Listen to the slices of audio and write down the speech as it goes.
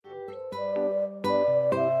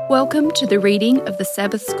Welcome to the reading of the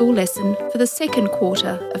Sabbath School lesson for the second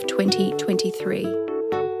quarter of 2023.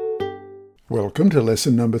 Welcome to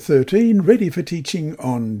lesson number 13, ready for teaching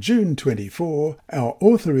on June 24. Our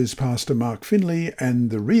author is Pastor Mark Finley and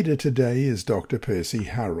the reader today is Dr. Percy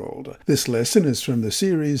Harold. This lesson is from the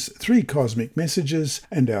series 3 Cosmic Messages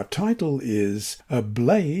and our title is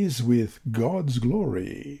Ablaze with God's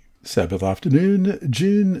Glory. Sabbath afternoon,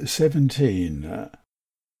 June 17.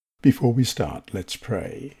 Before we start, let's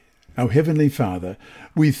pray. Our Heavenly Father,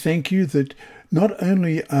 we thank you that not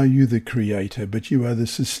only are you the Creator, but you are the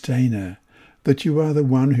Sustainer, that you are the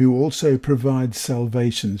one who also provides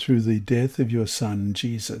salvation through the death of your Son,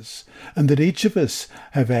 Jesus, and that each of us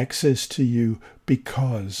have access to you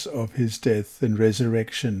because of his death and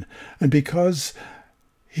resurrection, and because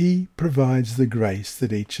he provides the grace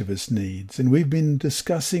that each of us needs. And we've been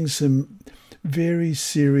discussing some very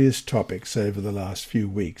serious topics over the last few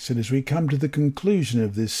weeks. And as we come to the conclusion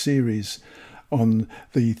of this series on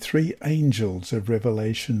the 3 angels of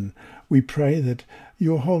Revelation, we pray that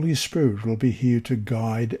your Holy Spirit will be here to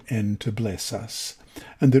guide and to bless us,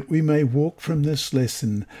 and that we may walk from this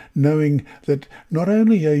lesson knowing that not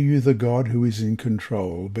only are you the God who is in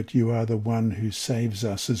control, but you are the one who saves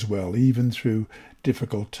us as well, even through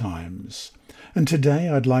difficult times. And today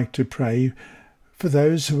I'd like to pray for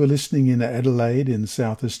those who are listening in Adelaide in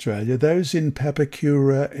South Australia, those in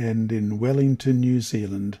Papakura and in Wellington, New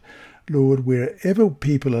Zealand. Lord, wherever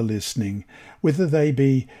people are listening, whether they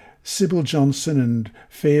be Sybil Johnson and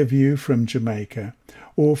Fairview from Jamaica,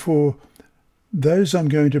 or for those I'm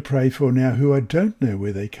going to pray for now who I don't know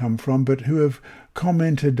where they come from, but who have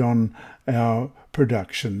commented on our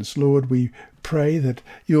productions. Lord, we pray that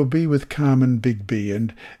you'll be with Carmen Bigby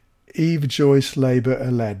and Eve Joyce Labour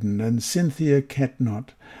Aladdin and Cynthia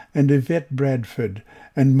Catnott and Yvette Bradford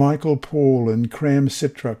and Michael Paul and Cram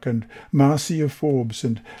Sitrock and Marcia Forbes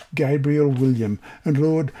and Gabriel William. And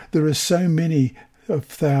Lord, there are so many of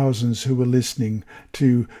thousands who are listening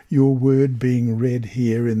to your word being read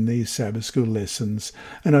here in these Sabbath School lessons.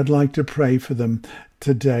 And I'd like to pray for them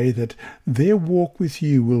today that their walk with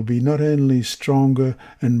you will be not only stronger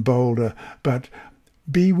and bolder, but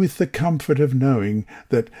be with the comfort of knowing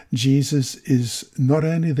that Jesus is not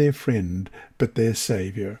only their friend, but their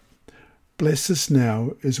Saviour. Bless us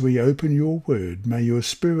now as we open your word. May your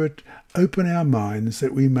Spirit open our minds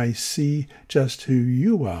that we may see just who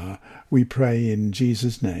you are. We pray in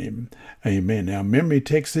Jesus' name. Amen. Our memory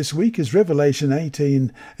text this week is Revelation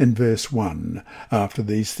 18 and verse 1. After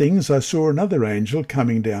these things I saw another angel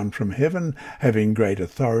coming down from heaven, having great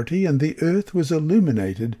authority, and the earth was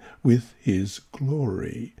illuminated with his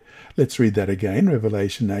glory. Let's read that again,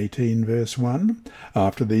 Revelation 18, verse 1.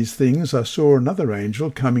 After these things I saw another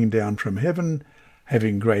angel coming down from heaven,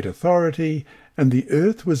 having great authority, and the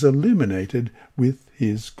earth was illuminated with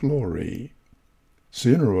his glory.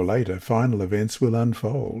 Sooner or later, final events will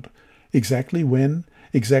unfold. Exactly when,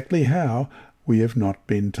 exactly how, we have not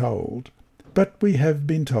been told. But we have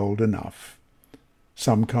been told enough.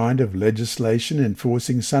 Some kind of legislation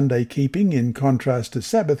enforcing Sunday keeping in contrast to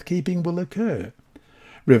Sabbath keeping will occur.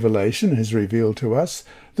 Revelation has revealed to us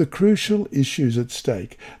the crucial issues at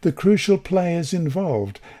stake, the crucial players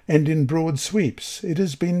involved, and in broad sweeps it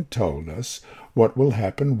has been told us what will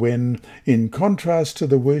happen when, in contrast to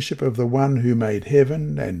the worship of the one who made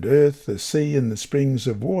heaven and earth, the sea and the springs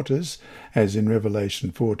of waters, as in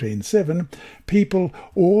Revelation 14:7, people,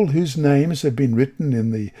 all whose names have been written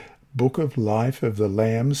in the book of life of the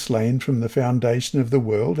Lamb slain from the foundation of the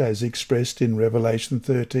world, as expressed in Revelation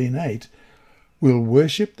 13:8, will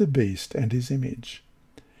worship the beast and his image.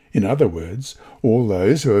 In other words, all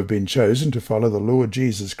those who have been chosen to follow the Lord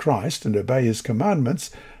Jesus Christ and obey his commandments,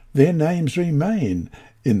 their names remain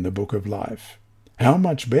in the book of life. How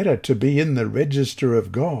much better to be in the register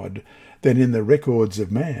of God than in the records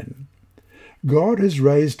of man. God has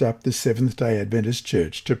raised up the Seventh-day Adventist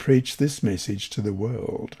Church to preach this message to the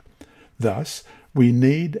world. Thus, we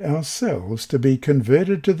need ourselves to be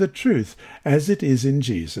converted to the truth as it is in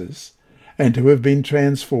Jesus, and to have been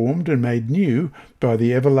transformed and made new by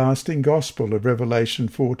the everlasting gospel of Revelation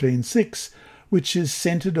 14:6, which is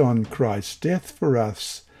centered on Christ's death for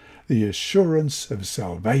us, the assurance of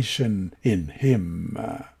salvation in him.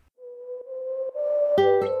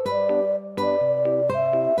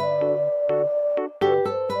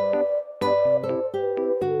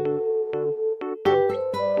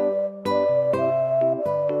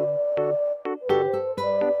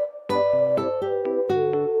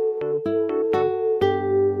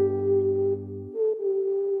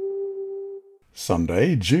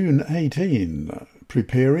 Sunday, June 18,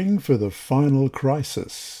 preparing for the final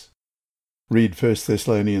crisis. Read 1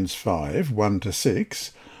 Thessalonians 5,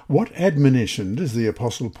 1-6, What admonition does the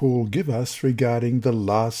Apostle Paul give us regarding the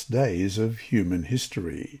last days of human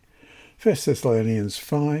history? 1 Thessalonians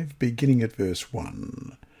 5, beginning at verse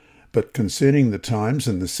 1. But concerning the times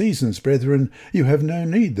and the seasons, brethren, you have no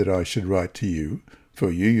need that I should write to you,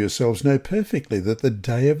 for you yourselves know perfectly that the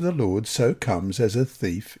day of the Lord so comes as a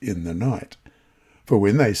thief in the night. For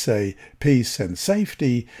when they say peace and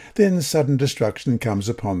safety, then sudden destruction comes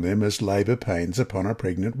upon them as labour pains upon a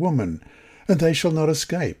pregnant woman, and they shall not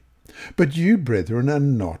escape. But you, brethren, are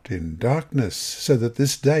not in darkness, so that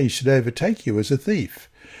this day should overtake you as a thief.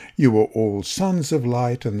 You are all sons of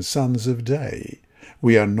light and sons of day.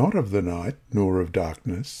 We are not of the night, nor of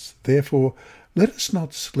darkness. Therefore let us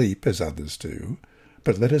not sleep as others do,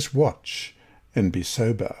 but let us watch and be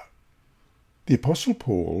sober. The Apostle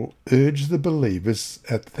Paul urged the believers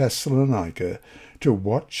at Thessalonica to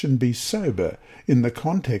watch and be sober in the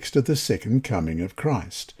context of the second coming of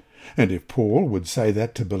Christ. And if Paul would say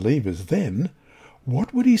that to believers then,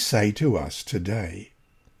 what would he say to us today?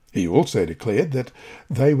 He also declared that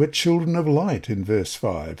they were children of light in verse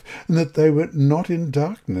 5, and that they were not in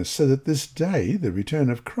darkness, so that this day, the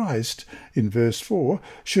return of Christ, in verse 4,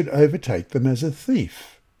 should overtake them as a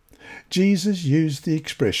thief. Jesus used the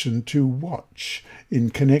expression to watch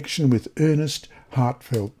in connection with earnest,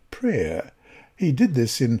 heartfelt prayer. He did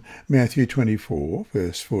this in Matthew 24,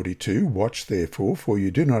 verse 42, Watch therefore, for you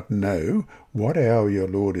do not know what hour your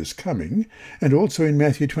Lord is coming, and also in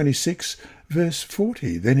Matthew 26, verse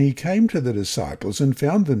 40, Then he came to the disciples and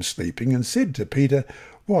found them sleeping, and said to Peter,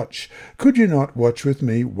 Watch, could you not watch with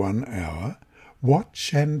me 1 hour?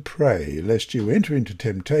 Watch and pray, lest you enter into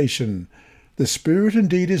temptation. The spirit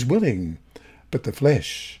indeed is willing, but the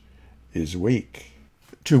flesh is weak.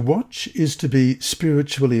 To watch is to be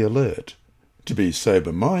spiritually alert. To be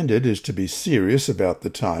sober-minded is to be serious about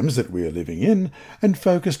the times that we are living in and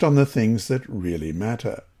focused on the things that really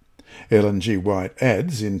matter. Ellen G. White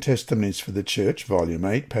adds in Testimonies for the Church, Volume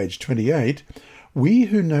 8, page 28, We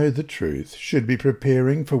who know the truth should be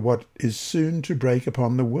preparing for what is soon to break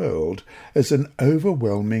upon the world as an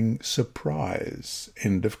overwhelming surprise.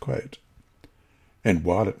 End of quote. And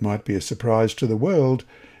while it might be a surprise to the world,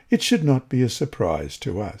 it should not be a surprise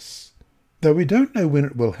to us. Though we don't know when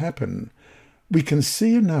it will happen, we can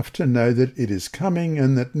see enough to know that it is coming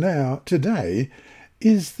and that now, today,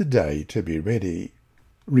 is the day to be ready.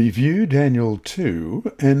 Review Daniel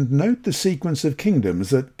 2 and note the sequence of kingdoms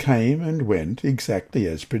that came and went exactly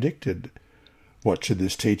as predicted. What should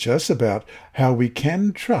this teach us about how we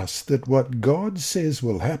can trust that what God says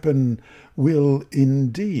will happen will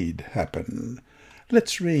indeed happen?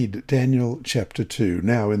 Let's read Daniel chapter 2.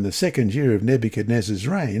 Now in the 2nd year of Nebuchadnezzar's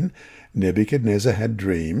reign, Nebuchadnezzar had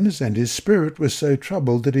dreams, and his spirit was so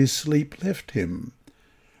troubled that his sleep left him.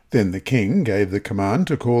 Then the king gave the command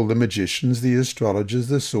to call the magicians, the astrologers,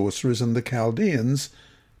 the sorcerers, and the Chaldeans,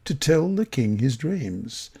 to tell the king his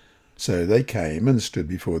dreams. So they came and stood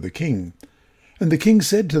before the king. And the king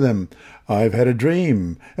said to them, I have had a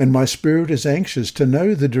dream, and my spirit is anxious to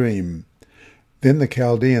know the dream. Then the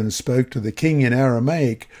Chaldeans spoke to the king in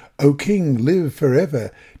Aramaic, O king, live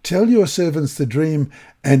forever. Tell your servants the dream,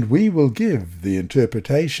 and we will give the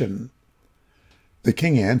interpretation. The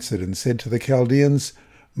king answered and said to the Chaldeans,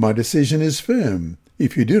 My decision is firm.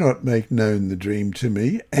 If you do not make known the dream to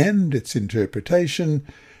me and its interpretation,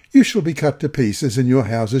 you shall be cut to pieces, and your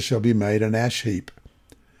houses shall be made an ash heap.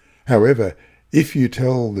 However, if you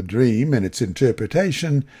tell the dream and its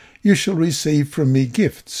interpretation, you shall receive from me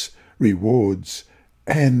gifts, rewards,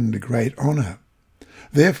 and great honour.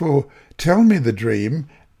 Therefore, tell me the dream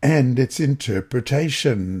and its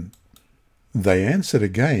interpretation. They answered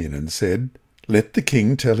again and said, Let the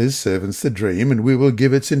king tell his servants the dream, and we will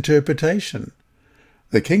give its interpretation.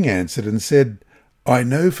 The king answered and said, I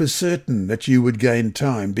know for certain that you would gain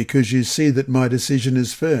time, because you see that my decision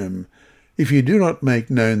is firm. If you do not make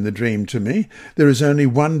known the dream to me, there is only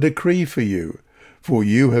one decree for you. For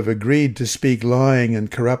you have agreed to speak lying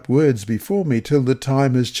and corrupt words before me till the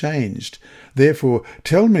time has changed. Therefore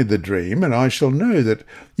tell me the dream, and I shall know that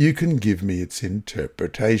you can give me its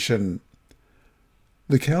interpretation.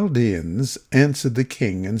 The Chaldeans answered the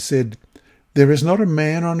king and said, There is not a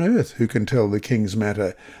man on earth who can tell the king's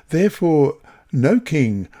matter. Therefore no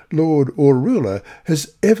king, lord, or ruler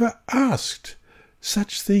has ever asked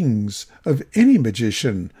such things of any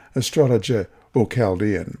magician, astrologer, or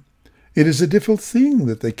Chaldean. It is a difficult thing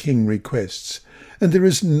that the king requests, and there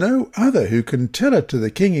is no other who can tell it to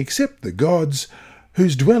the king except the gods,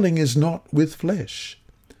 whose dwelling is not with flesh.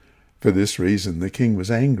 For this reason the king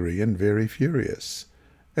was angry and very furious,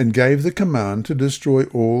 and gave the command to destroy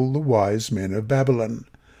all the wise men of Babylon.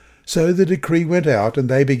 So the decree went out, and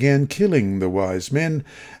they began killing the wise men,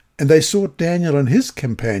 and they sought Daniel and his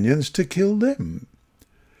companions to kill them.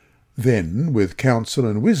 Then, with counsel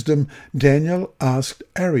and wisdom, Daniel asked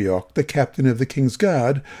Arioch, the captain of the king's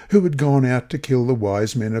guard, who had gone out to kill the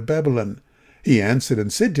wise men of Babylon. He answered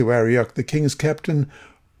and said to Arioch, the king's captain,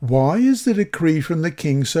 "Why is the decree from the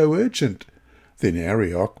king so urgent?" Then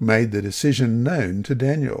Arioch made the decision known to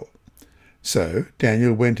Daniel. So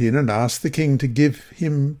Daniel went in and asked the king to give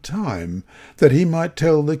him time, that he might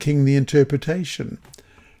tell the king the interpretation.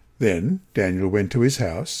 Then Daniel went to his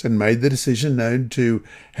house and made the decision known to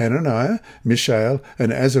Hananiah, Mishael,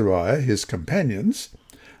 and Azariah, his companions,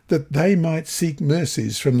 that they might seek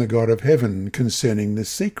mercies from the God of heaven concerning this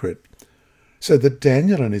secret, so that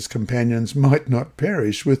Daniel and his companions might not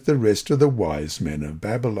perish with the rest of the wise men of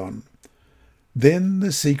Babylon. Then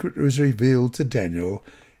the secret was revealed to Daniel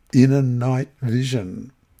in a night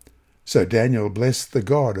vision. So Daniel blessed the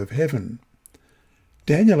God of heaven.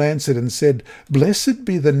 Daniel answered and said, "Blessed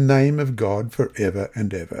be the name of God for ever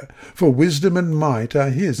and ever. For wisdom and might are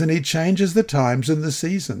his, and he changes the times and the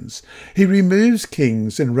seasons. He removes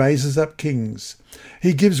kings and raises up kings.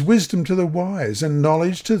 He gives wisdom to the wise and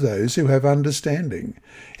knowledge to those who have understanding.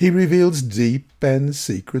 He reveals deep and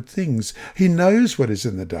secret things. He knows what is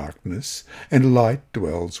in the darkness, and light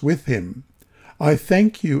dwells with him. I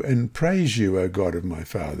thank you and praise you, O God of my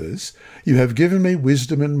fathers. You have given me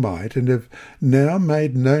wisdom and might, and have now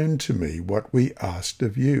made known to me what we asked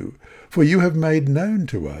of you. For you have made known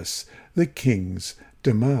to us the king's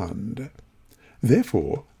demand."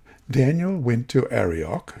 Therefore Daniel went to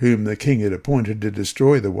Arioch, whom the king had appointed to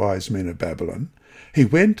destroy the wise men of Babylon. He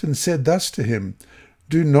went and said thus to him,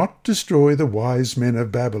 "Do not destroy the wise men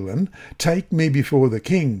of Babylon. Take me before the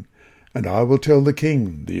king, and I will tell the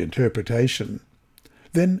king the interpretation."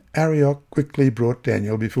 Then Arioch quickly brought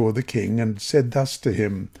Daniel before the king and said thus to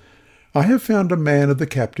him, "I have found a man of the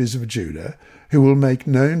captives of Judah who will make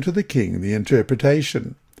known to the king the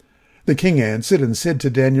interpretation." The king answered and said to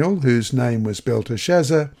Daniel, whose name was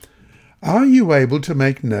Belteshazzar, "Are you able to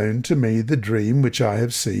make known to me the dream which I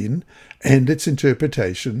have seen and its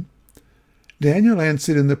interpretation?" Daniel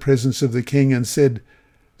answered in the presence of the king and said,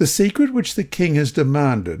 "The secret which the king has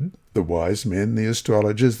demanded, the wise men, the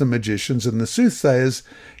astrologers, the magicians, and the soothsayers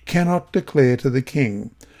cannot declare to the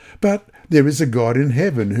king. But there is a God in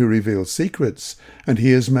heaven who reveals secrets, and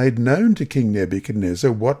he has made known to King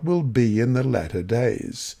Nebuchadnezzar what will be in the latter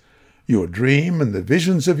days. Your dream and the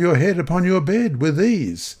visions of your head upon your bed were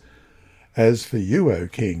these. As for you, O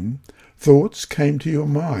king, thoughts came to your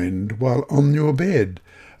mind while on your bed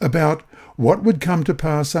about what would come to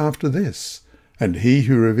pass after this. And he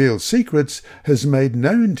who reveals secrets has made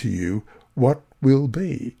known to you what will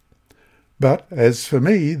be. But as for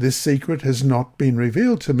me, this secret has not been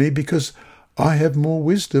revealed to me, because I have more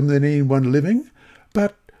wisdom than anyone living,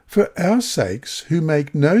 but for our sakes who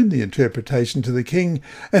make known the interpretation to the king,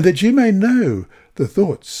 and that you may know the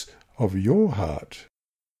thoughts of your heart.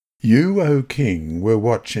 You, O king, were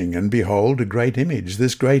watching, and behold, a great image,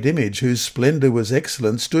 this great image, whose splendour was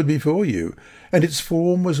excellent, stood before you, and its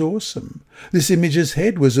form was awesome. This image's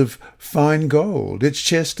head was of fine gold, its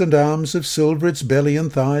chest and arms of silver, its belly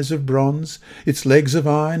and thighs of bronze, its legs of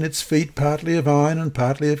iron, its feet partly of iron and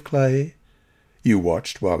partly of clay. You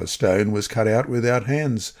watched while a stone was cut out without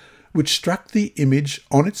hands, which struck the image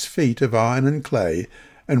on its feet of iron and clay,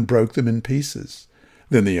 and broke them in pieces.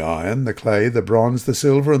 Then the iron, the clay, the bronze, the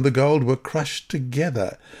silver, and the gold were crushed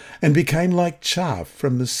together, and became like chaff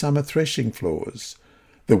from the summer threshing floors.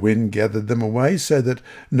 The wind gathered them away, so that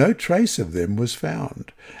no trace of them was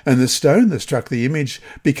found. And the stone that struck the image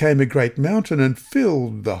became a great mountain, and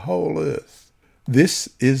filled the whole earth. This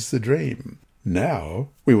is the dream. Now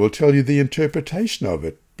we will tell you the interpretation of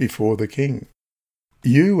it before the king.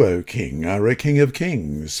 You, O king, are a king of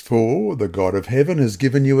kings, for the God of heaven has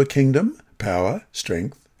given you a kingdom, power,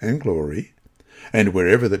 strength, and glory. And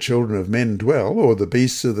wherever the children of men dwell, or the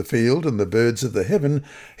beasts of the field and the birds of the heaven,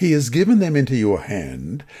 he has given them into your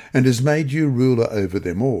hand, and has made you ruler over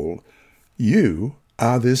them all. You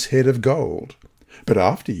are this head of gold. But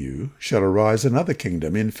after you shall arise another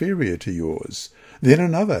kingdom inferior to yours, then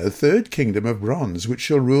another, a third kingdom of bronze, which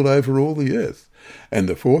shall rule over all the earth. And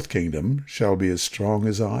the fourth kingdom shall be as strong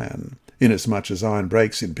as iron, inasmuch as iron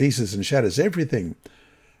breaks in pieces and shatters everything.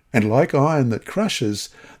 And like iron that crushes,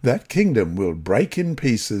 that kingdom will break in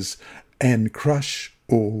pieces and crush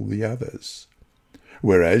all the others.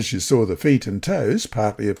 Whereas you saw the feet and toes,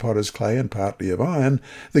 partly of potter's clay and partly of iron,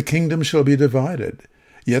 the kingdom shall be divided.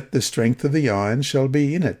 Yet the strength of the iron shall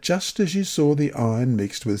be in it, just as you saw the iron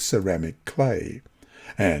mixed with ceramic clay.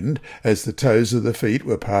 And as the toes of the feet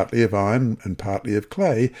were partly of iron and partly of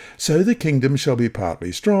clay, so the kingdom shall be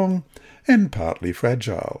partly strong and partly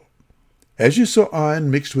fragile. As you saw iron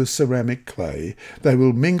mixed with ceramic clay, they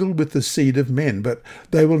will mingle with the seed of men, but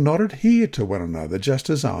they will not adhere to one another, just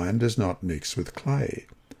as iron does not mix with clay.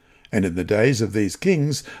 And in the days of these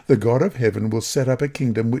kings, the God of heaven will set up a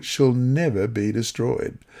kingdom which shall never be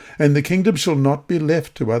destroyed. And the kingdom shall not be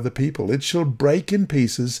left to other people. It shall break in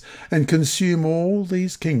pieces and consume all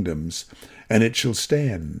these kingdoms, and it shall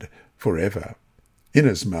stand forever.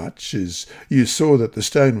 Inasmuch as you saw that the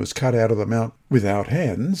stone was cut out of the mount without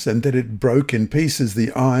hands, and that it broke in pieces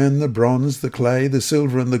the iron, the bronze, the clay, the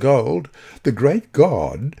silver, and the gold, the great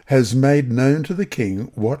God has made known to the king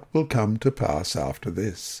what will come to pass after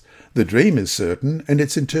this. The dream is certain, and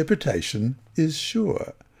its interpretation is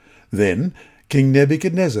sure. Then King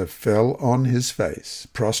Nebuchadnezzar fell on his face,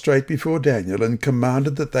 prostrate before Daniel, and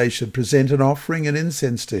commanded that they should present an offering and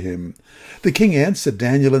incense to him. The king answered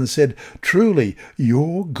Daniel and said, "Truly,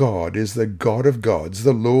 your God is the God of gods,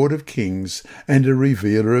 the Lord of kings, and a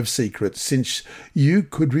revealer of secrets, since you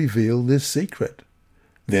could reveal this secret."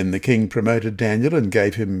 Then the king promoted Daniel and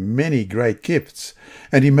gave him many great gifts,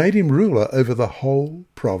 and he made him ruler over the whole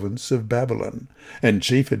province of Babylon, and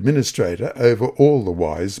chief administrator over all the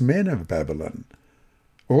wise men of Babylon.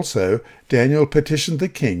 Also Daniel petitioned the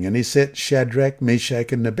king, and he set Shadrach,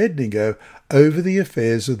 Meshach, and Abednego over the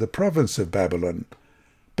affairs of the province of Babylon.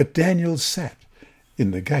 But Daniel sat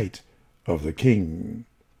in the gate of the king.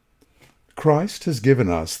 Christ has given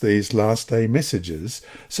us these last-day messages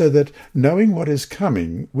so that, knowing what is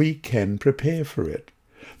coming, we can prepare for it.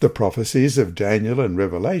 The prophecies of Daniel and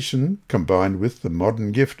Revelation, combined with the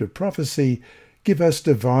modern gift of prophecy, give us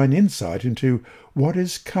divine insight into what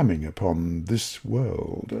is coming upon this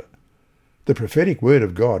world. The prophetic word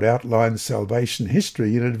of God outlines salvation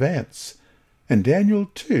history in advance, and Daniel,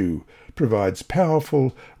 too, provides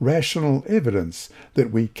powerful, rational evidence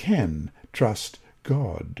that we can trust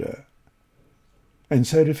God. And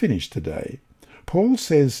so to finish today, Paul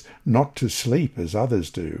says not to sleep as others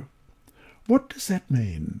do. What does that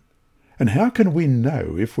mean? And how can we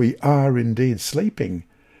know if we are indeed sleeping?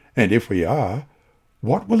 And if we are,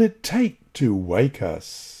 what will it take to wake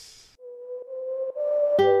us?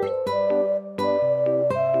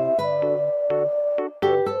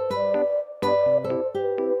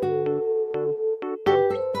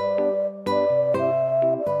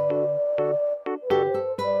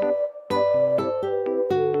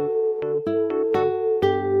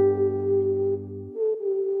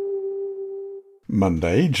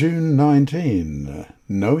 Monday, June 19.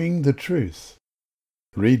 Knowing the Truth.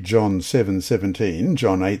 Read John 7:17,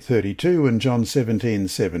 John 8:32 and John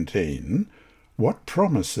 17:17. What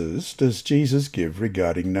promises does Jesus give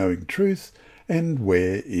regarding knowing truth, and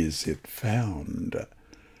where is it found?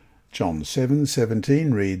 John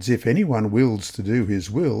 7:17 reads, "If anyone wills to do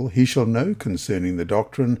his will, he shall know concerning the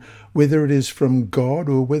doctrine, whether it is from God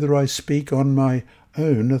or whether I speak on my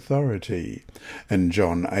own authority." And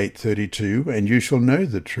John 8:32, "And you shall know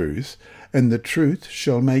the truth, and the truth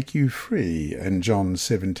shall make you free." And John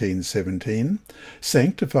 17:17,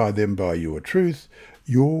 "Sanctify them by your truth,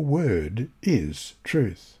 your word is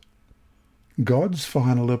truth." God's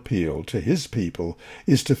final appeal to his people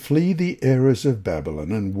is to flee the errors of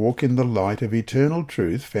Babylon and walk in the light of eternal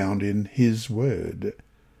truth found in his word.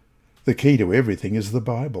 The key to everything is the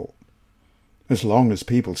Bible. As long as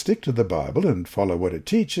people stick to the Bible and follow what it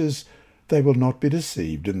teaches, they will not be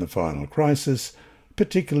deceived in the final crisis,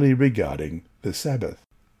 particularly regarding the Sabbath.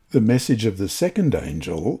 The message of the second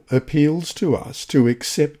angel appeals to us to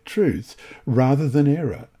accept truth rather than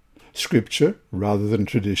error, Scripture rather than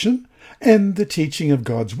tradition, and the teaching of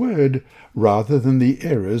God's Word rather than the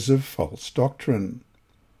errors of false doctrine.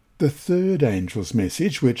 The third angel's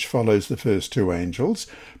message, which follows the first two angels,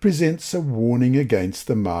 presents a warning against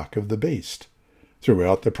the mark of the beast.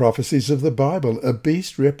 Throughout the prophecies of the Bible, a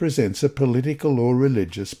beast represents a political or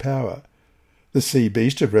religious power. The sea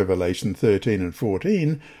beast of Revelation 13 and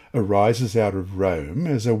 14 arises out of Rome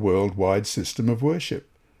as a worldwide system of worship.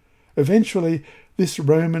 Eventually, this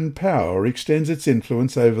Roman power extends its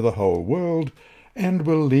influence over the whole world and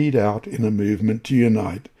will lead out in a movement to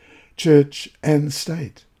unite church and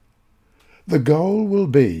state. The goal will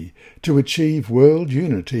be to achieve world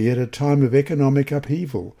unity at a time of economic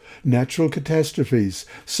upheaval, natural catastrophes,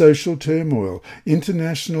 social turmoil,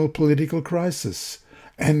 international political crisis,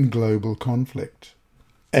 and global conflict.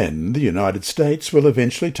 And the United States will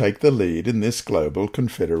eventually take the lead in this global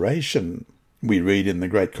confederation. We read in The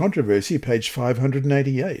Great Controversy, page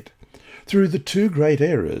 588. Through the two great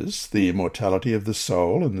errors, the immortality of the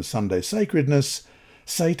soul and the Sunday sacredness,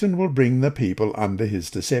 Satan will bring the people under his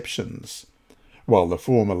deceptions. While the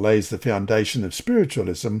former lays the foundation of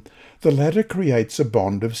spiritualism, the latter creates a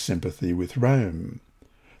bond of sympathy with Rome.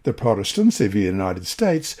 The Protestants of the United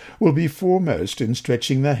States will be foremost in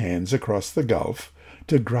stretching their hands across the gulf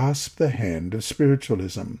to grasp the hand of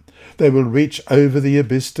spiritualism. They will reach over the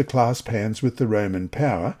abyss to clasp hands with the Roman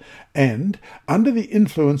power, and, under the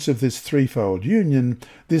influence of this threefold union,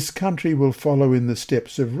 this country will follow in the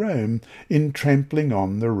steps of Rome in trampling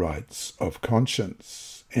on the rights of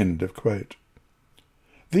conscience." End of quote.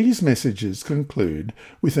 These messages conclude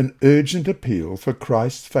with an urgent appeal for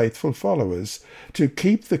Christ's faithful followers to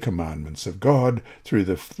keep the commandments of God through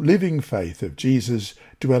the living faith of Jesus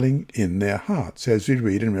dwelling in their hearts, as we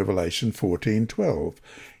read in Revelation 14:12.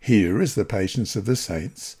 Here is the patience of the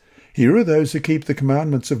saints. Here are those who keep the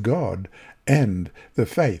commandments of God and the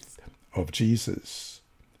faith of Jesus.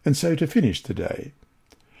 And so to finish today,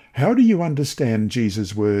 how do you understand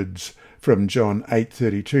Jesus' words from John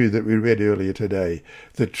 8:32 that we read earlier today?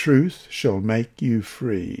 "The truth shall make you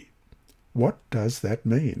free." What does that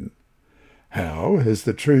mean? How has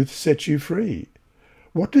the truth set you free?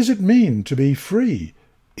 What does it mean to be free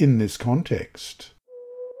in this context?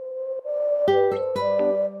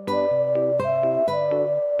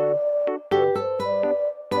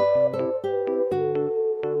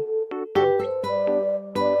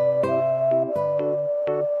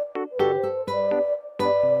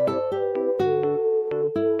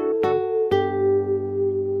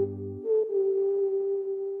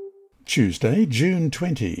 Tuesday, June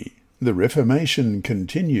 20. The Reformation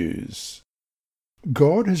continues.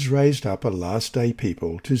 God has raised up a last-day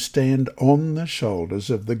people to stand on the shoulders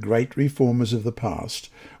of the great reformers of the past,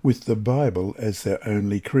 with the Bible as their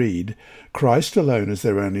only creed, Christ alone as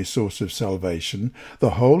their only source of salvation,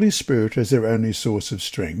 the Holy Spirit as their only source of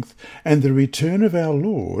strength, and the return of our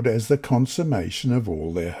Lord as the consummation of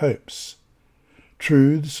all their hopes.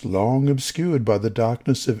 Truths long obscured by the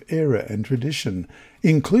darkness of error and tradition,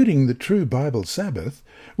 including the true Bible Sabbath,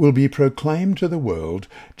 will be proclaimed to the world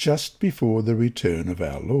just before the return of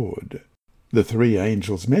our Lord. The three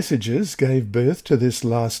angels' messages gave birth to this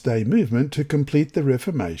last-day movement to complete the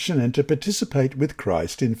Reformation and to participate with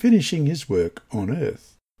Christ in finishing his work on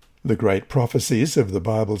earth. The great prophecies of the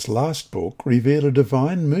Bible's last book reveal a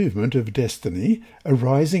divine movement of destiny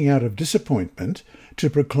arising out of disappointment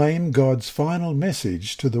to proclaim God's final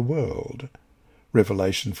message to the world.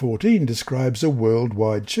 Revelation 14 describes a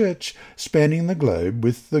worldwide church spanning the globe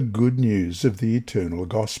with the good news of the eternal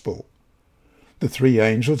gospel. The three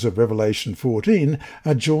angels of Revelation 14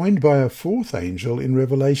 are joined by a fourth angel in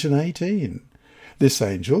Revelation 18. This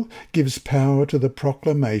angel gives power to the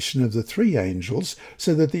proclamation of the three angels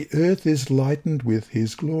so that the earth is lightened with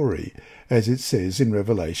his glory, as it says in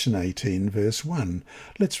Revelation 18 verse 1.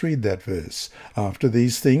 Let's read that verse. "After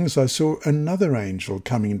these things I saw another angel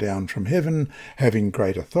coming down from heaven, having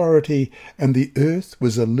great authority, and the earth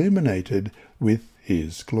was illuminated with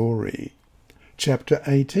his glory." Chapter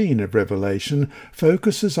 18 of Revelation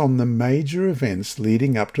focuses on the major events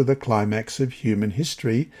leading up to the climax of human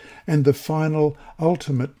history and the final,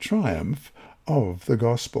 ultimate triumph of the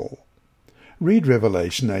gospel. Read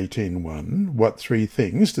Revelation 18:1. What three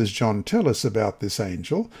things does John tell us about this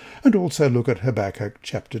angel? And also look at Habakkuk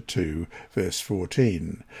chapter 2, verse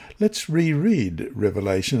 14. Let's reread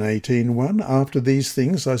Revelation 18:1. "After these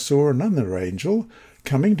things I saw another angel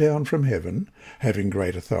coming down from heaven, having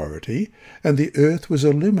great authority, and the earth was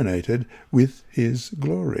illuminated with his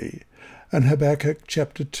glory." And Habakkuk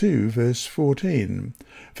chapter 2, verse 14.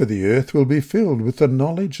 "For the earth will be filled with the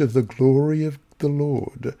knowledge of the glory of the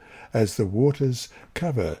Lord, as the waters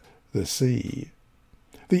cover the sea."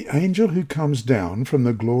 The angel who comes down from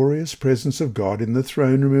the glorious presence of God in the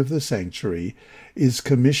throne room of the sanctuary is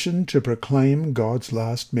commissioned to proclaim God's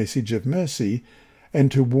last message of mercy and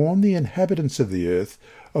to warn the inhabitants of the earth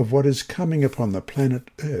of what is coming upon the planet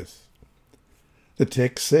Earth. The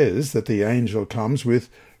text says that the angel comes with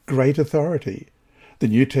great authority. The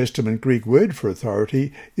New Testament Greek word for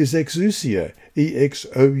authority is exousia,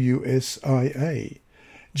 E-X-O-U-S-I-A.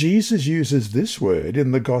 Jesus uses this word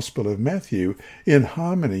in the Gospel of Matthew in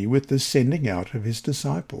harmony with the sending out of his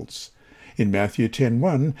disciples. In Matthew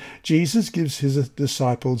 10:1, Jesus gives his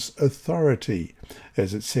disciples authority,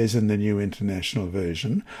 as it says in the New International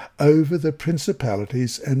Version, over the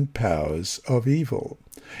principalities and powers of evil.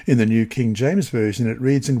 In the New King James Version it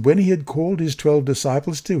reads, "And when he had called his 12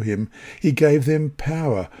 disciples to him, he gave them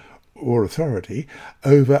power," or authority,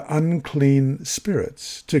 "over unclean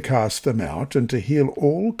spirits, to cast them out and to heal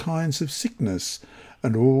all kinds of sickness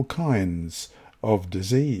and all kinds of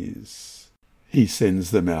disease." He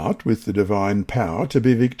sends them out with the divine power to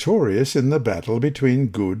be victorious in the battle between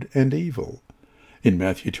good and evil. In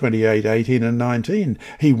Matthew 28:18 and 19,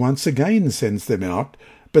 he once again sends them out,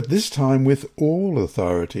 but this time with all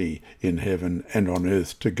authority in heaven and on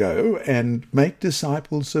earth to go and make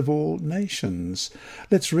disciples of all nations.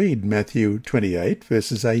 Let's read Matthew 28,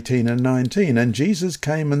 verses 18 and 19. And Jesus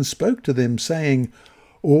came and spoke to them, saying,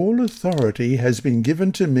 All authority has been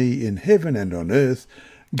given to me in heaven and on earth.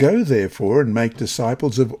 Go therefore and make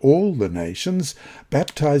disciples of all the nations,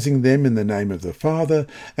 baptizing them in the name of the Father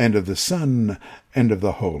and of the Son and of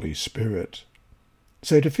the Holy Spirit.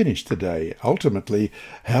 So to finish today, ultimately,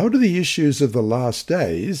 how do the issues of the last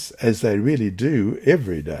days, as they really do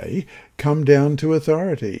every day, come down to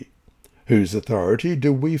authority? Whose authority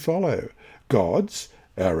do we follow? God's,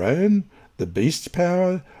 our own, the beast's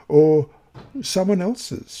power, or someone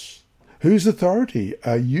else's? Whose authority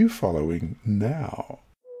are you following now?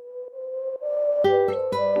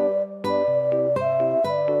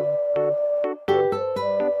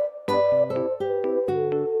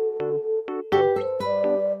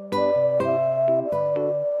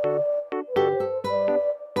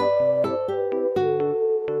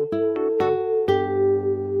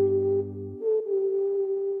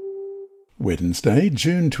 Wednesday,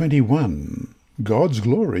 June 21. God's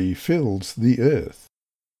glory fills the earth.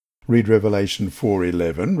 Read Revelation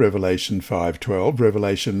 4:11, Revelation 5:12,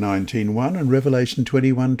 Revelation 19:1, and Revelation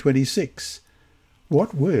 21:26.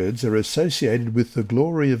 What words are associated with the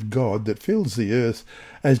glory of God that fills the earth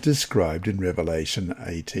as described in Revelation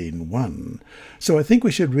 18:1? So I think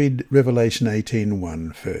we should read Revelation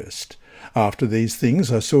 18:1 first. After these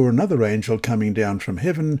things I saw another angel coming down from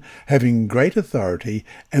heaven, having great authority,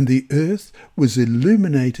 and the earth was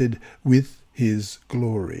illuminated with his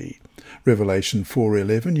glory. Revelation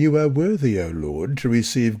 4:11, You are worthy, O Lord, to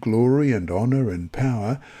receive glory and honour and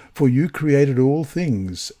power, for you created all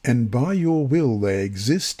things, and by your will they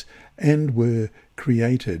exist and were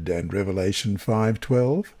created. And Revelation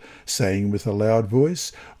 5:12, saying with a loud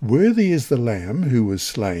voice, Worthy is the Lamb who was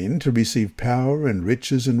slain to receive power and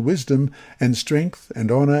riches and wisdom and strength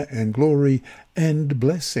and honour and glory and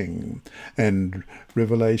blessing. And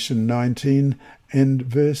Revelation 19 and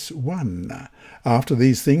verse 1. After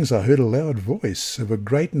these things I heard a loud voice of a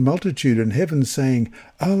great multitude in heaven saying,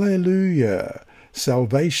 Alleluia!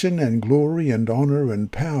 Salvation and glory and honour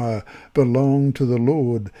and power belong to the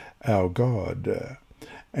Lord our God.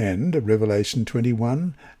 And Revelation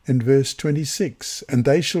 21 and verse 26, And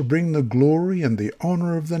they shall bring the glory and the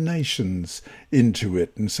honour of the nations into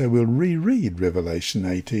it. And so we'll reread Revelation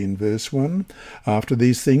 18 verse 1. After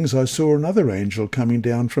these things I saw another angel coming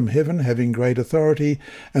down from heaven, having great authority,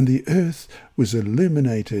 and the earth was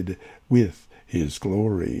illuminated with his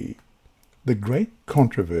glory. The great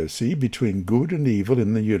controversy between good and evil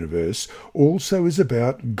in the universe also is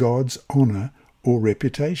about God's honour or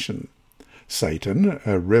reputation. Satan,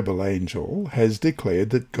 a rebel angel, has declared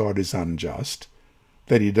that God is unjust,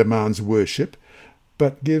 that he demands worship,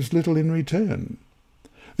 but gives little in return.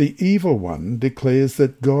 The evil one declares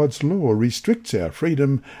that God's law restricts our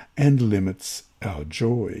freedom and limits our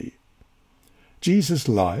joy. Jesus'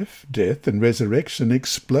 life, death, and resurrection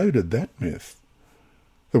exploded that myth.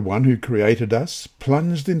 The one who created us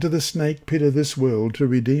plunged into the snake pit of this world to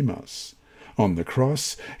redeem us. On the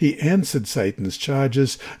cross, he answered Satan's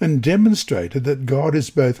charges and demonstrated that God is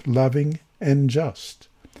both loving and just.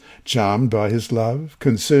 Charmed by his love,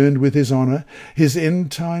 concerned with his honour, his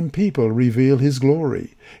end-time people reveal his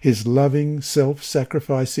glory, his loving,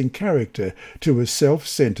 self-sacrificing character to a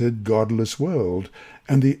self-centred, godless world,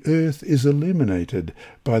 and the earth is illuminated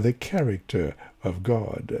by the character of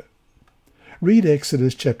God. Read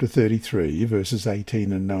Exodus chapter 33, verses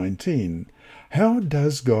 18 and 19. How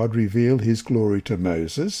does God reveal his glory to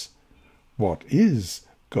Moses? What is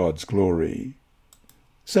God's glory?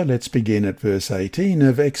 So let's begin at verse 18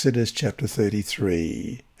 of Exodus chapter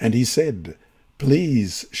 33. And he said,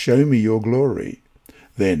 Please show me your glory.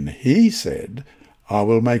 Then he said, I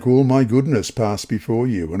will make all my goodness pass before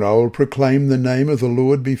you, and I will proclaim the name of the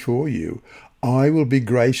Lord before you. I will be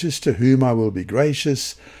gracious to whom I will be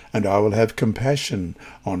gracious, and I will have compassion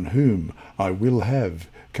on whom I will have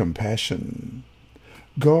compassion.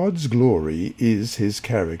 God's glory is his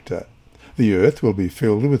character. The earth will be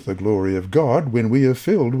filled with the glory of God when we are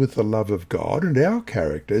filled with the love of God and our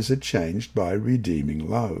characters are changed by redeeming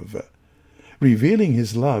love. Revealing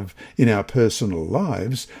his love in our personal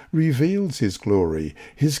lives reveals his glory,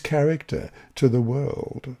 his character to the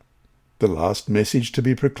world. The last message to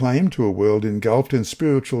be proclaimed to a world engulfed in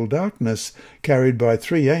spiritual darkness, carried by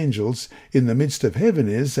 3 angels in the midst of heaven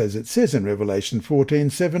is, as it says in Revelation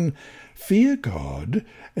 14:7, "Fear God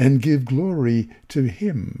and give glory to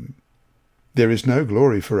him." There is no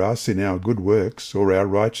glory for us in our good works, or our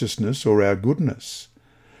righteousness, or our goodness.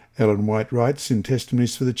 Ellen White writes in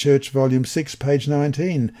Testimonies for the Church, Volume 6, page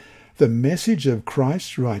 19, "The message of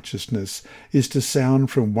Christ's righteousness is to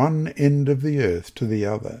sound from one end of the earth to the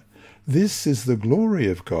other. This is the glory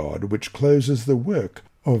of God which closes the work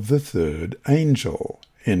of the 3rd angel."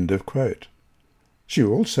 End of quote. She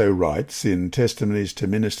also writes in Testimonies to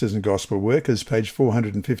Ministers and Gospel Workers, page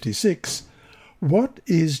 456, "What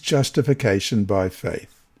is justification by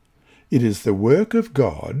faith? It is the work of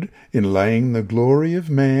God in laying the glory of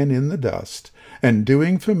man in the dust, and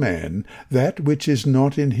doing for man that which is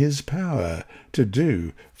not in his power to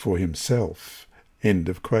do for himself." End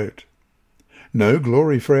of quote. No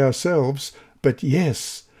glory for ourselves, but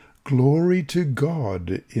yes, glory to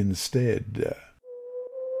God instead.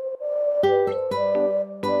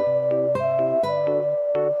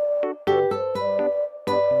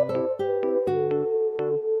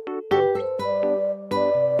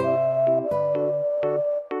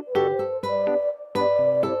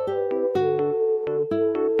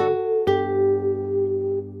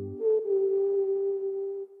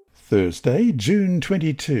 Thursday, June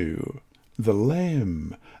 22. The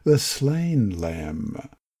Lamb, the slain Lamb.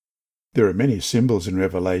 There are many symbols in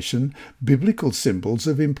Revelation, biblical symbols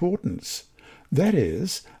of importance. That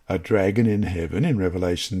is, a dragon in heaven in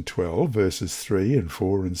Revelation 12, verses 3 and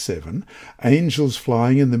 4 and 7, angels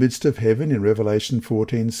flying in the midst of heaven in Revelation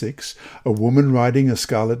 14:6, a woman riding a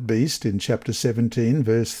scarlet beast in chapter 17,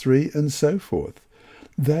 verse 3, and so forth.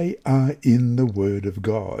 They are in the Word of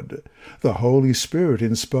God. The Holy Spirit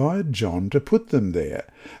inspired John to put them there,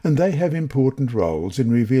 and they have important roles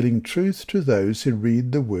in revealing truth to those who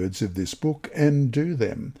read the words of this book and do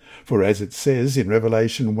them. For as it says in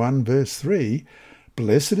Revelation 1 verse 3,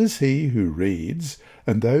 "Blessed is he who reads,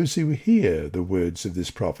 and those who hear the words of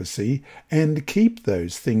this prophecy, and keep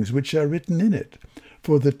those things which are written in it,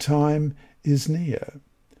 for the time is near."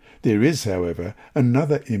 There is, however,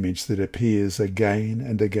 another image that appears again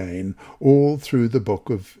and again all through the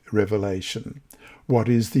book of Revelation. What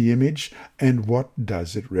is the image, and what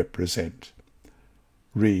does it represent?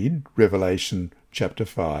 Read Revelation chapter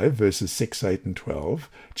 5, verses 6, 8 and 12,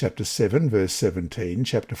 chapter 7, verse 17,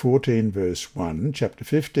 chapter 14, verse 1, chapter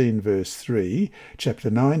 15, verse 3,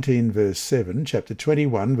 chapter 19, verse 7, chapter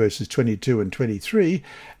 21, verses 22 and 23,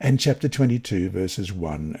 and chapter 22, verses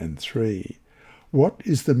 1 and 3. What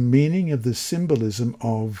is the meaning of the symbolism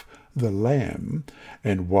of the Lamb,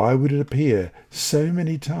 and why would it appear so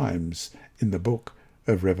many times in the book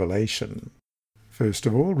of Revelation? First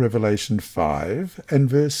of all, Revelation 5 and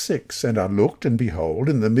verse 6, "And I looked, and behold,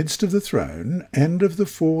 in the midst of the throne, and of the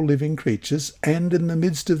 4 living creatures, and in the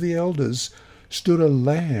midst of the elders, stood a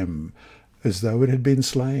Lamb, as though it had been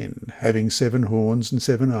slain, having 7 horns and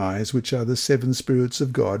 7 eyes, which are the 7 spirits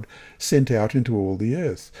of God sent out into all the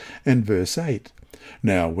earth." And verse 8,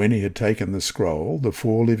 "Now when he had taken the scroll, the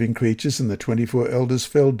 4 living creatures and the 24 elders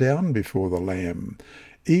fell down before the Lamb,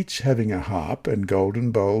 each having a harp and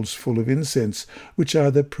golden bowls full of incense, which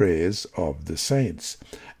are the prayers of the saints."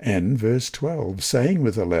 And verse 12, saying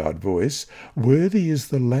with a loud voice, "Worthy is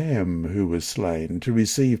the Lamb who was slain, to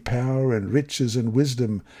receive power and riches and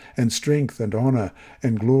wisdom and strength and honour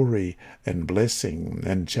and glory and blessing."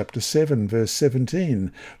 And chapter 7, verse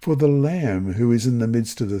 17, "For the Lamb who is in the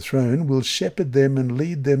midst of the throne will shepherd them and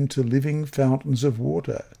lead them to living fountains of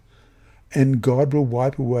water. And God will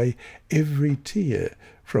wipe away every tear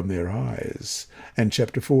from their eyes." And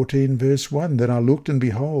chapter 14, verse 1, "Then I looked, and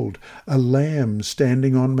behold, a Lamb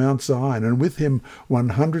standing on Mount Zion, and with him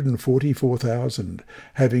 144,000,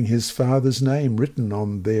 having his Father's name written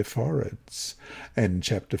on their foreheads." And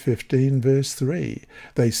chapter 15, verse 3,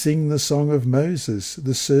 "They sing the song of Moses,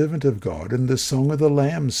 the servant of God, and the song of the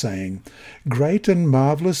Lamb, saying, Great and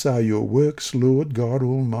marvellous are your works, Lord God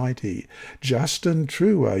Almighty. Just and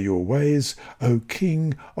true are your ways, O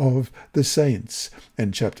King of the saints."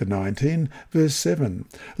 And chapter 19, verse 7,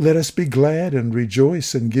 "Let us be glad and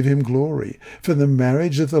rejoice and give him glory, for the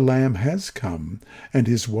marriage of the Lamb has come, and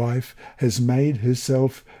his wife has made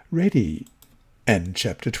herself ready." And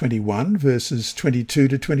chapter 21, verses 22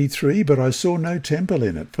 to 23, "But I saw no temple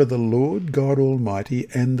in it, for the Lord God Almighty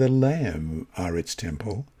and the Lamb are its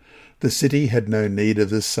temple. The city had no need of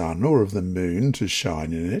the sun or of the moon to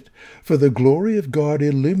shine in it, for the glory of God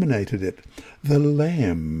illuminated it. The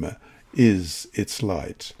Lamb is its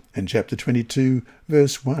light." And chapter 22,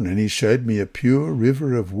 verse 1, and he showed me a pure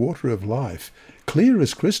river of water of life, clear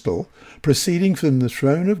as crystal, proceeding from the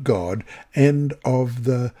throne of God and of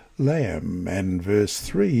the Lamb. And verse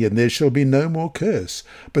 3, and there shall be no more curse,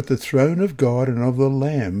 but the throne of God and of the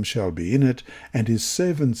Lamb shall be in it, and his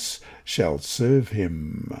servants shall serve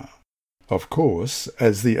him. Of course,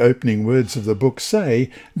 as the opening words of the book say,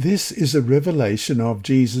 this is a revelation of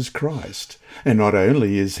Jesus Christ. And not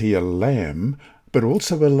only is he a lamb, but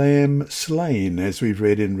also a lamb slain, as we've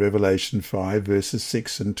read in Revelation 5, verses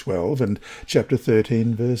 6 and 12, and chapter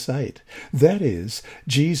 13, verse 8. That is,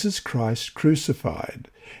 Jesus Christ crucified.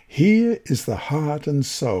 Here is the heart and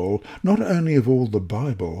soul, not only of all the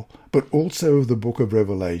Bible, but also of the book of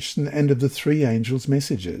Revelation and of the three angels'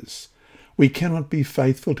 messages. We cannot be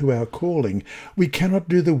faithful to our calling. We cannot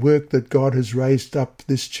do the work that God has raised up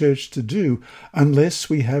this church to do unless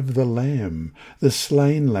we have the Lamb, the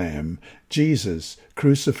slain Lamb, Jesus,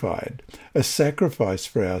 crucified, a sacrifice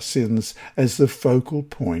for our sins as the focal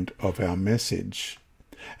point of our message.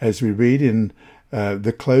 As we read in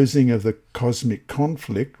the closing of the cosmic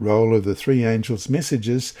conflict, Role of the Three Angels'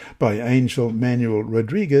 Messages by Angel Manuel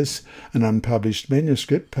Rodriguez, an unpublished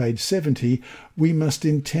manuscript, page 70, we must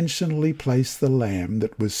intentionally place the Lamb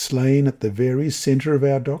that was slain at the very centre of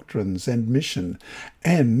our doctrines and mission,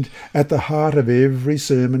 and at the heart of every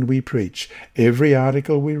sermon we preach, every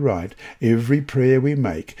article we write, every prayer we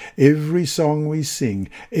make, every song we sing,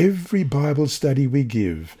 every Bible study we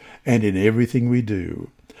give, and in everything we do.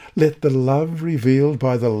 Let the love revealed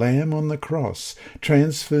by the Lamb on the cross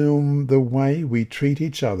transform the way we treat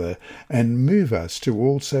each other and move us to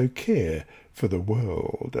also care for the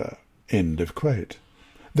world." End of quote.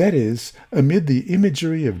 That is, amid the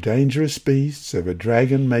imagery of dangerous beasts, of a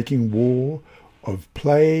dragon making war, of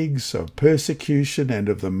plagues, of persecution, and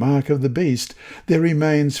of the mark of the beast, there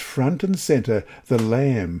remains front and centre the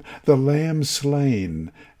Lamb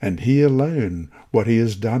slain, and he alone, what he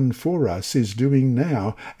has done for us, is doing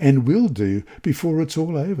now and will do before it's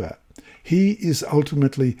all over. He is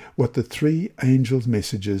ultimately what the three angels'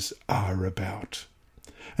 messages are about.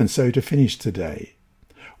 And so to finish today,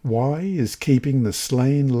 why is keeping the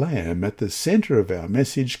slain Lamb at the centre of our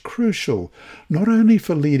message crucial, not only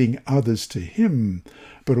for leading others to him,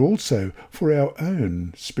 but also for our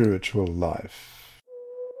own spiritual life?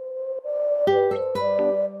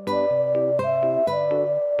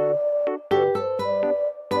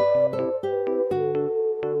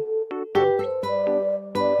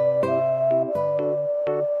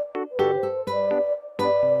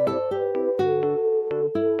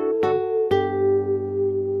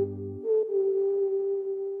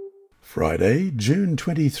 Friday, June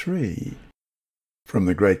 23. From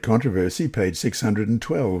the Great Controversy, page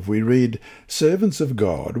 612, we read, "Servants of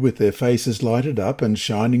God, with their faces lighted up and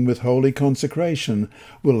shining with holy consecration,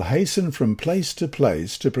 will hasten from place to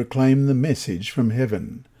place to proclaim the message from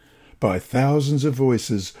heaven. By thousands of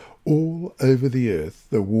voices all over the earth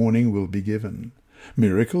the warning will be given.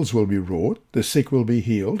 Miracles will be wrought, the sick will be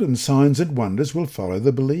healed, and signs and wonders will follow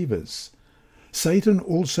the believers. Satan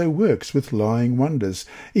also works with lying wonders,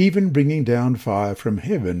 even bringing down fire from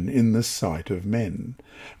heaven in the sight of men."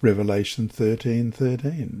 Revelation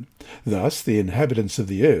 13:13. Thus the inhabitants of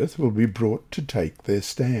the earth will be brought to take their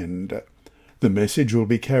stand. The message will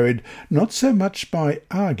be carried not so much by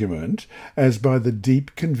argument as by the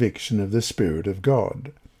deep conviction of the Spirit of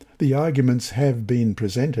God. The arguments have been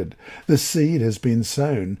presented, the seed has been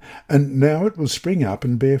sown, and now it will spring up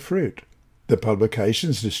and bear fruit. The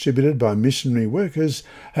publications distributed by missionary workers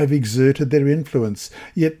have exerted their influence,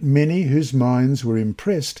 yet many whose minds were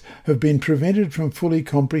impressed have been prevented from fully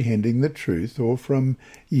comprehending the truth or from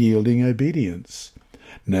yielding obedience.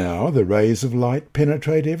 Now the rays of light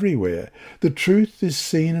penetrate everywhere. The truth is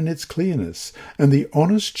seen in its clearness, and the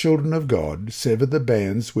honest children of God sever the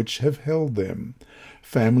bands which have held them.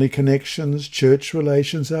 Family connections, church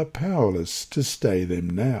relations are powerless to stay them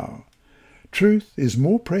now. Truth is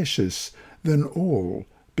more precious than all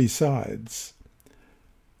besides.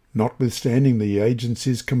 Notwithstanding the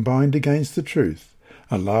agencies combined against the truth,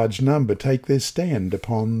 a large number take their stand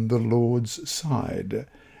upon the Lord's side.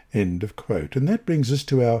 End of quote. And that brings us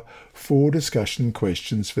to our 4 discussion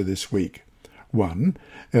questions for this week. 1.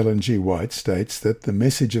 Ellen G. White states that the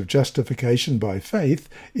message of justification by faith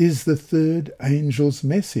is the third angel's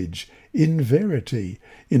message in verity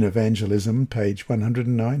in Evangelism, page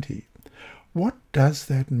 190. What does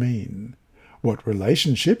that mean? What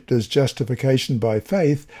relationship does justification by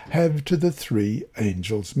faith have to the 3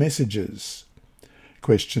 angels' messages?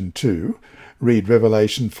 Question 2. Read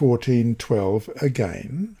Revelation 14:12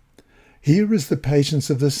 again. "Here is the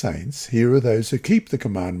patience of the saints, here are those who keep the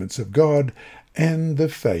commandments of God and the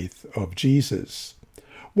faith of Jesus.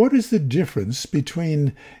 What is the difference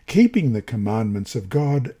between keeping the commandments of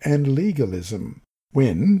God and legalism?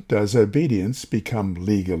 When does obedience become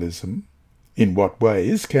legalism? In what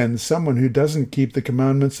ways can someone who doesn't keep the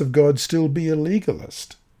commandments of God still be a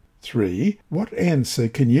legalist? 3. What answer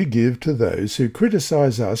can you give to those who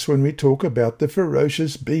criticize us when we talk about the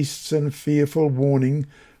ferocious beasts and fearful warning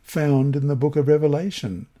found in the book of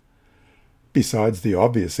Revelation? Besides the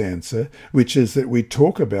obvious answer, which is that we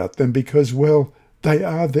talk about them because, well, they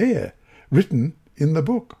are there, written in the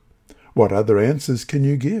book. What other answers can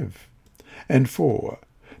you give? And 4.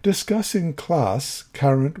 Discuss in class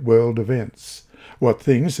current world events. What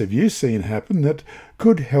things have you seen happen that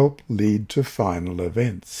could help lead to final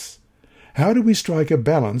events? How do we strike a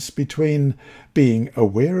balance between being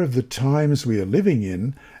aware of the times we are living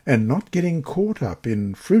in and not getting caught up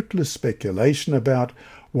in fruitless speculation about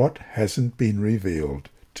what hasn't been revealed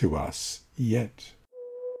to us yet?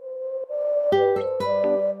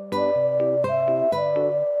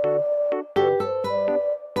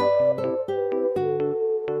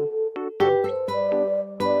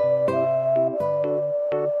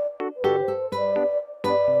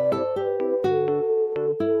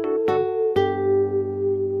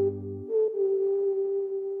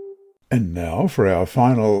 And now for our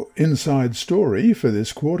final inside story for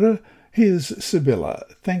this quarter, here's Sibylla.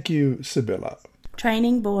 Thank you, Sibylla.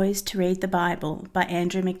 Training Boys to Read the Bible by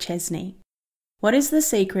Andrew McChesney. What is the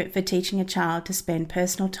secret for teaching a child to spend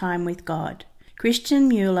personal time with God? Christian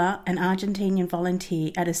Mueller, an Argentinian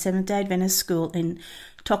volunteer at a Seventh-day Adventist school in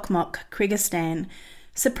Tokmok, Kyrgyzstan,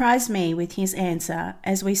 surprised me with his answer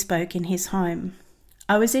as we spoke in his home.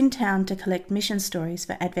 I was in town to collect mission stories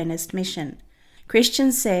for Adventist Mission.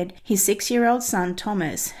 Christian said his 6-year-old son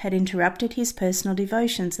Thomas had interrupted his personal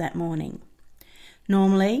devotions that morning.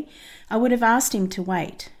 Normally, I would have asked him to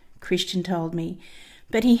wait, Christian told me,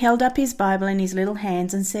 but he held up his Bible in his little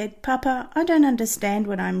hands and said, "Papa, I don't understand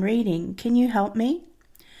what I'm reading. Can you help me?"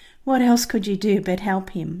 What else could you do but help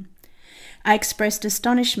him? I expressed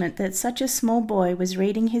astonishment that such a small boy was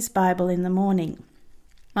reading his Bible in the morning.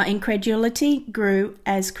 My incredulity grew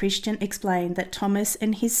as Christian explained that Thomas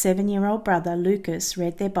and his 7-year-old brother Lucas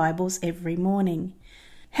read their Bibles every morning.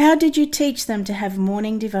 "How did you teach them to have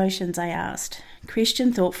morning devotions?" I asked.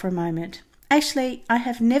 Christian thought for a moment. "Actually, I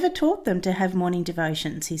have never taught them to have morning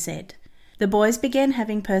devotions," he said. The boys began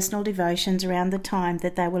having personal devotions around the time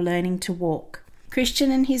that they were learning to walk. Christian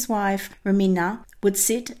and his wife, Romina, would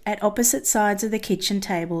sit at opposite sides of the kitchen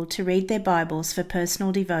table to read their Bibles for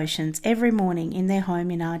personal devotions every morning in their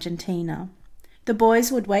home in Argentina. The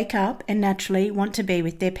boys would wake up and naturally want to be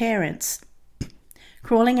with their parents.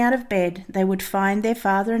 Crawling out of bed, they would find their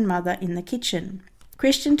father and mother in the kitchen.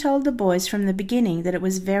 Christian told the boys from the beginning that it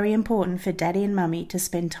was very important for Daddy and Mummy to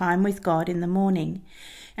spend time with God in the morning,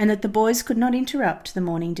 and that the boys could not interrupt the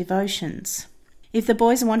morning devotions. If the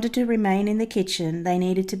boys wanted to remain in the kitchen, they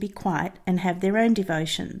needed to be quiet and have their own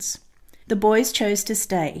devotions. The boys chose to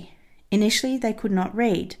stay. Initially, they could not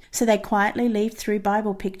read, so they quietly leafed through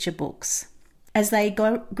Bible picture books. As they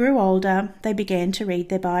grew older, they began to read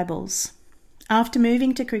their Bibles. After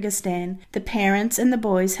moving to Kyrgyzstan, the parents and the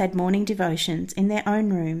boys had morning devotions in their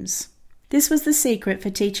own rooms. This was the secret for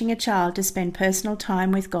teaching a child to spend personal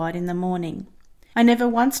time with God in the morning. I never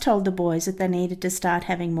once told the boys that they needed to start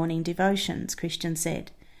having morning devotions, Christian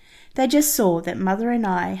said. They just saw that Mother and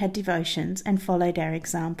I had devotions and followed our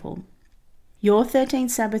example. Your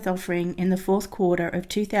 13th Sabbath offering in the fourth quarter of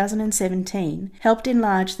 2017 helped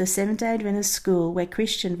enlarge the Seventh-day Adventist school where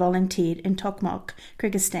Christian volunteered in Tokmok,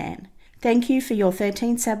 Kyrgyzstan. Thank you for your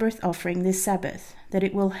 13th Sabbath offering this Sabbath, that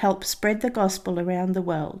it will help spread the gospel around the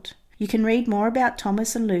world. You can read more about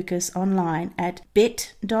Thomas and Lucas online at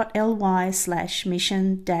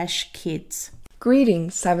bit.ly/mission-kids.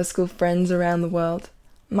 Greetings, Sabbath School friends around the world.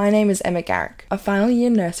 My name is Emma Garrick, a final year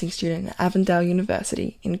nursing student at Avondale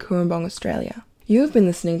University in Cooranbong, Australia. You have been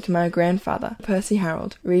listening to my grandfather, Percy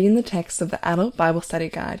Harold, reading the text of the Adult Bible Study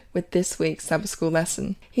Guide with this week's Sabbath School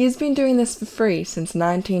lesson. He has been doing this for free since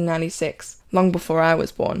 1996, long before I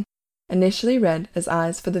was born. Initially read as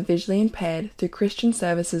Eyes for the Visually Impaired through Christian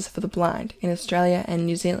Services for the Blind in Australia and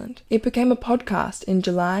New Zealand. It became a podcast in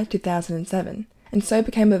July 2007, and so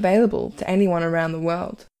became available to anyone around the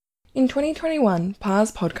world. In 2021,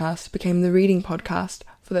 PA's podcast became the reading podcast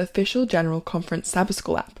for the official General Conference Sabbath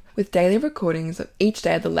School app, with daily recordings of each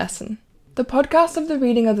day of the lesson. The podcasts of the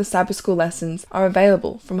reading of the Sabbath School lessons are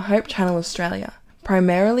available from Hope Channel Australia,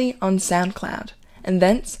 primarily on SoundCloud, and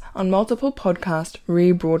thence on multiple podcast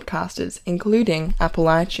rebroadcasters, including Apple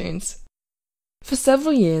iTunes. For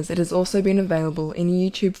several years it has also been available in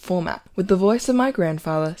YouTube format, with the voice of my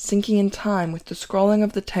grandfather syncing in time with the scrolling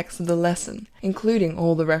of the text of the lesson, including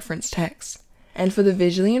all the reference texts. And for the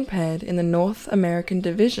visually impaired in the North American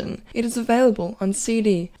Division, it is available on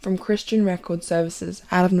CD from Christian Record Services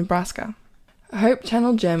out of Nebraska. Hope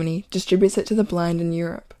Channel Germany distributes it to the blind in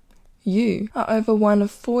Europe. You are over one of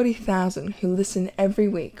 40,000 who listen every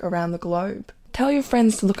week around the globe. Tell your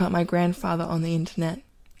friends to look up my grandfather on the internet.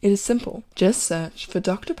 It is simple. Just search for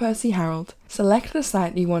Dr. Percy Harold, select the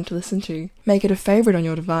site you want to listen to, make it a favourite on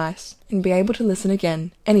your device, and be able to listen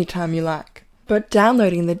again anytime you like. But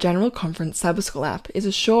downloading the General Conference Sabbath School app is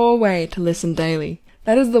a sure way to listen daily.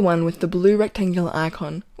 That is the one with the blue rectangular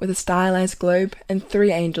icon, with a stylized globe and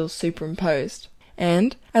 3 angels superimposed.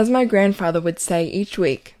 And, as my grandfather would say each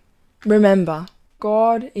week, remember,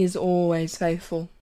 God is always faithful.